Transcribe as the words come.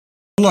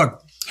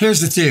Look,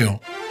 here's the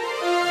deal.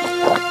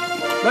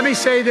 Let me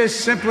say this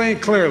simply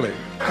and clearly.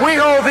 We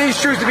hold these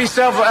truths to be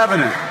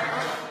self-evident.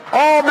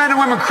 All men and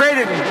women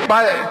created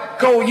by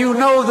go. You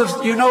know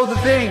the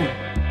thing.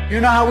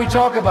 You know how we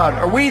talk about it.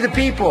 Are we the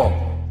people,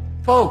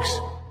 folks?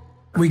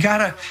 We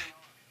gotta.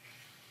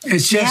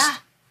 It's just. Yeah.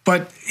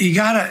 But you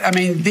gotta. I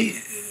mean,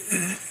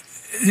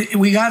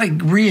 we gotta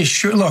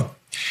reassure. Look,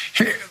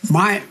 here,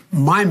 my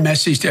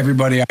message to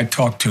everybody I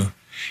talk to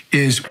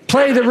is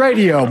play the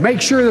radio. Make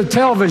sure the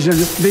television.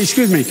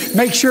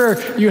 Make sure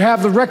you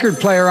have the record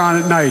player on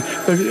at night.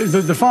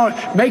 The phone.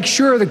 Make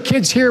sure the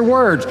kids hear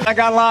words. I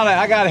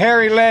got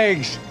hairy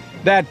legs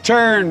that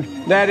turn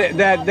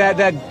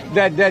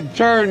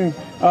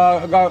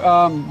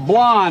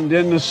blonde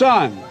in the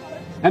sun,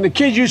 and the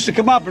kids used to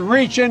come up and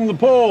reach in the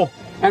pool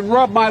and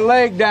rub my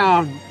leg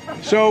down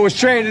so it was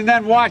straight, and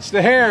then watch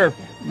the hair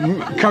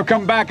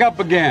come back up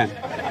again.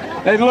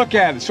 They look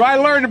at it. So I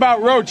learned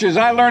about roaches.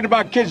 I learned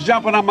about kids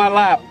jumping on my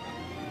lap.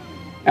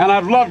 And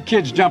I've loved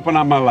kids jumping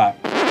on my lap.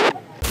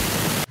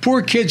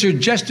 Poor kids are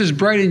just as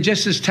bright and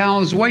just as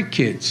talented as white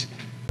kids.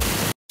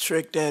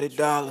 Trick Daddy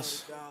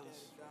Dollars,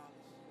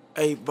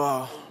 8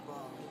 Ball,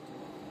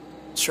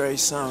 Trey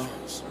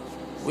Songz,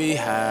 we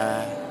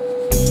high.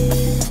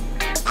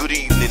 Good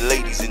evening,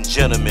 ladies and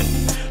gentlemen.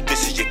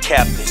 This is your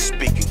captain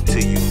speaking to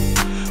you.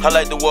 I'd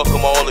like to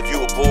welcome all of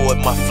you aboard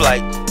my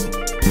flight.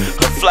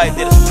 A flight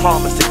that is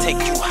promised to take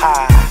you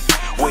high,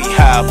 way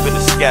high up in the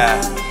sky.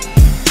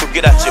 So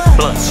get out your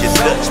blunts, your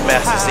Dutch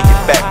masters, and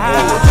your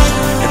backwoods,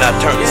 and I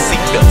turn the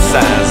seatbelt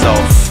signs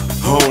off.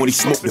 I only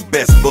smoke the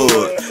best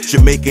bud.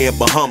 Jamaica and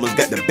Bahamas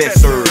got the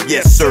best herb,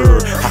 yes sir.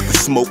 I can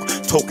smoke,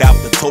 talk out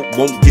the tote,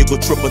 won't giggle,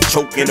 triple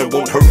choke, and it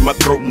won't hurt my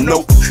throat,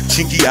 nope.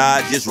 Chinky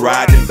eyes, just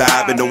riding,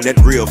 vibing on that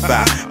real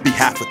vibe. Be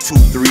high for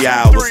 2-3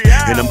 hours,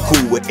 and I'm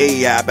cool with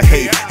AI, but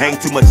hey, I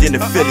ain't too much in the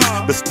Phillies,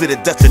 but split a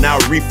Dutch and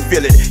I'll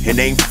refill it, and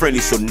ain't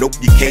friendly, so nope,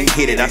 you can't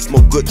hit it. I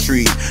smoke good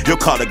trees, your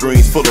collard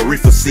greens full of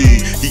reefer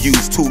seed. You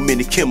use too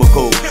many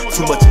chemicals,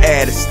 too much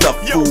added stuff,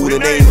 food,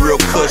 and ain't real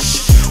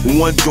kush.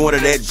 One joint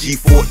of that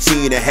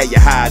G14 that had you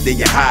high, then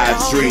your high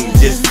dream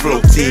just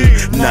floating,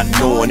 not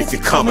knowing if you're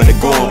coming or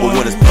going. But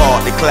when it's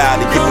partly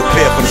cloudy, get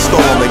prepared for the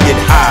storm and get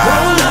high.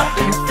 Roll up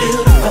and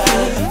feel the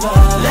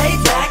vibe, lay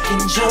back,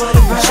 enjoy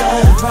the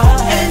ride,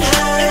 and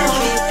high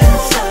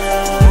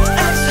inside,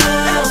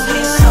 as we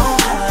so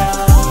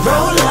high.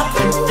 Roll up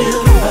and feel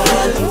the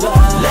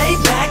vibe, lay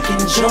back,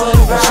 enjoy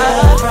the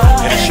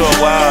ride. In a short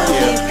while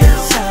here,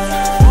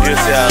 you'll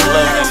see how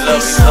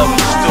lovely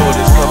story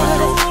is coming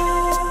through.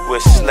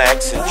 With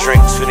snacks and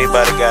drinks for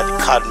anybody got the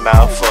cotton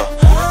mouth for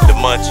the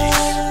munchies.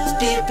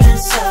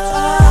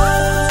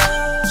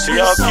 So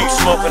y'all keep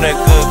smoking that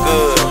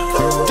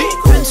good.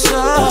 Deep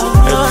inside,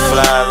 and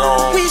fly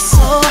along. We so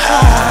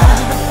high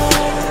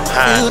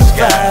in the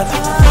sky.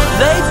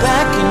 Lay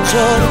back,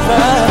 enjoy the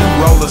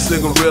ride. Roll a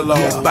cigarillo,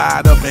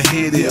 buy it up and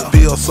hit it.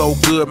 Feels so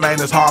good,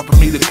 man, it's hard for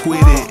me to quit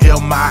it.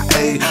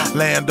 MIA,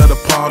 land of the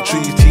palm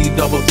trees.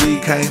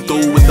 TWD came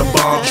through with the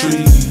bomb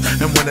trees.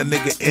 And when a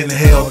nigga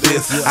inhaled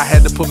this, I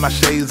had to put my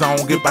shades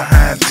on, get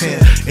behind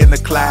tent. In the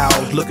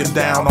clouds, looking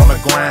down on the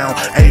ground.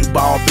 8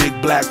 Ball, big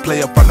black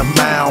player from the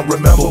mound.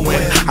 Remember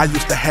when I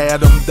used to have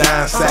them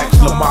dime sacks?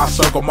 Lamar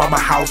Circle, mama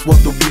house was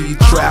the weed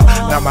trap.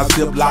 Now my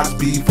Ziplocs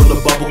be full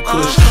of bubble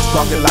kush.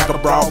 Talking like a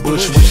broad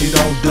bush when she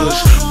don't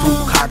dush.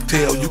 Fruit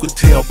cocktail, you could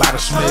tell by the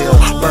smell.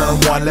 Burn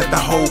one, let the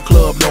whole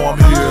club know I'm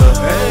here.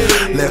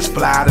 Hey, let's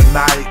fly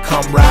tonight,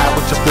 come ride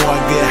with your boy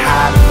and get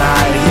high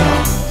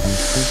tonight.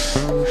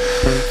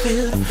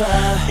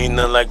 Ain't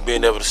nothing like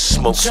being able to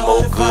smoke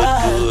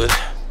good.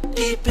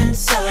 Deep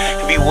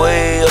inside, Be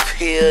way up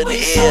here in the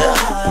air,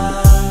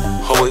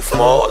 away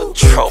from all the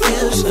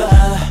troubles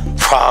and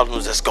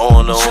problems that's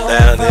going on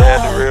down there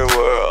in the real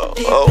world.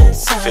 Oh,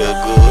 feel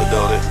good,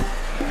 don't it?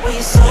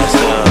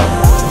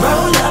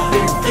 roll up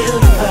and feel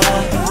the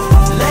vibe,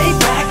 lay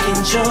back,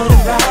 enjoy the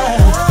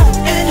ride,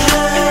 and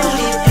how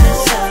deep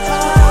inside,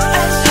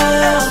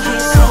 as we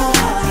so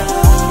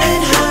high,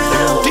 and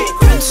how deep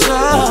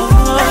inside,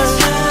 Live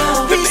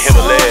the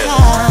Himalayas,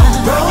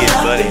 get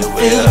buddy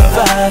with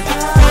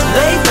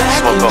lay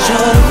back, enjoy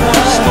the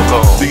ride. Smoke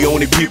on. The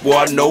only people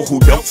I know who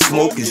don't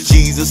smoke is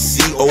Jesus,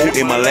 C.O.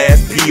 in my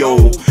last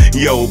P.O.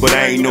 Yo, but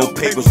I ain't no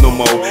papers no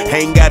more.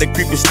 Ain't got a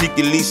creeping stick,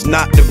 at least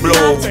not to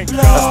blow.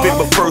 I spent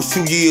my first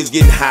 2 years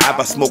getting high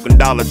by smoking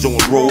dollar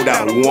joints rolled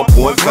out of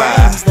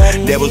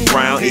 1.5. That was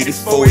round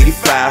 84,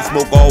 85.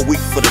 Smoke all week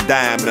for the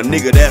dime, and a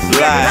nigga that's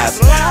lies.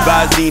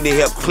 Visine to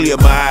help clear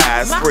my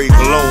eyes. Spray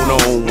cologne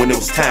on when it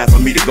was time for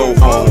me to go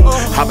home.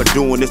 I've been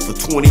doing this for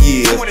 20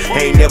 years.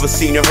 Ain't never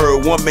seen or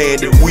heard one man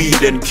that weed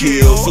didn't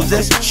kill. So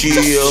just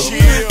chill.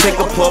 Take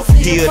a puff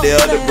here, there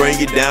to bring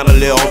you down a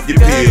little off your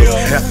pills.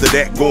 After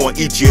that, go and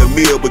eat you a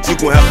meal, but you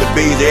gon' have to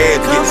bathe your ass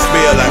to get the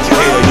smell out your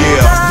hair,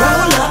 yeah.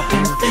 Roll up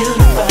and feel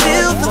the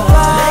vibe,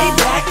 lay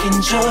back,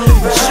 enjoy the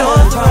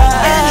ride,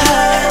 and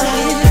how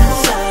deep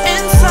inside,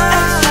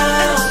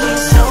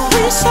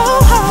 we so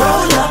high.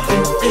 Roll up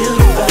and feel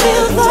the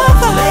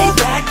vibe, lay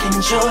back,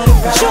 enjoy the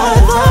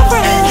ride,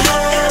 and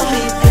how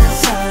deep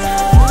inside,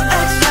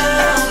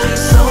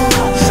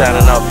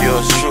 Signing off,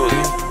 yours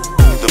truly,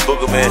 the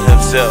Boogerman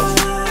himself.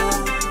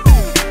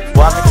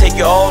 Well, I can take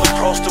you all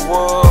across the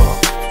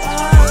world,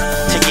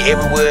 take you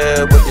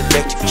everywhere with the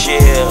electric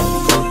chair,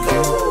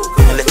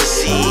 and let you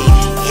see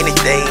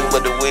anything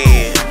but the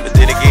wind. But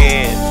then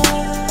again,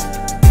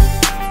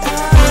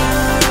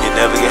 you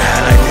never get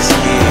high like this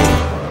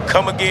again.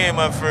 Come again,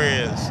 my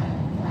friends.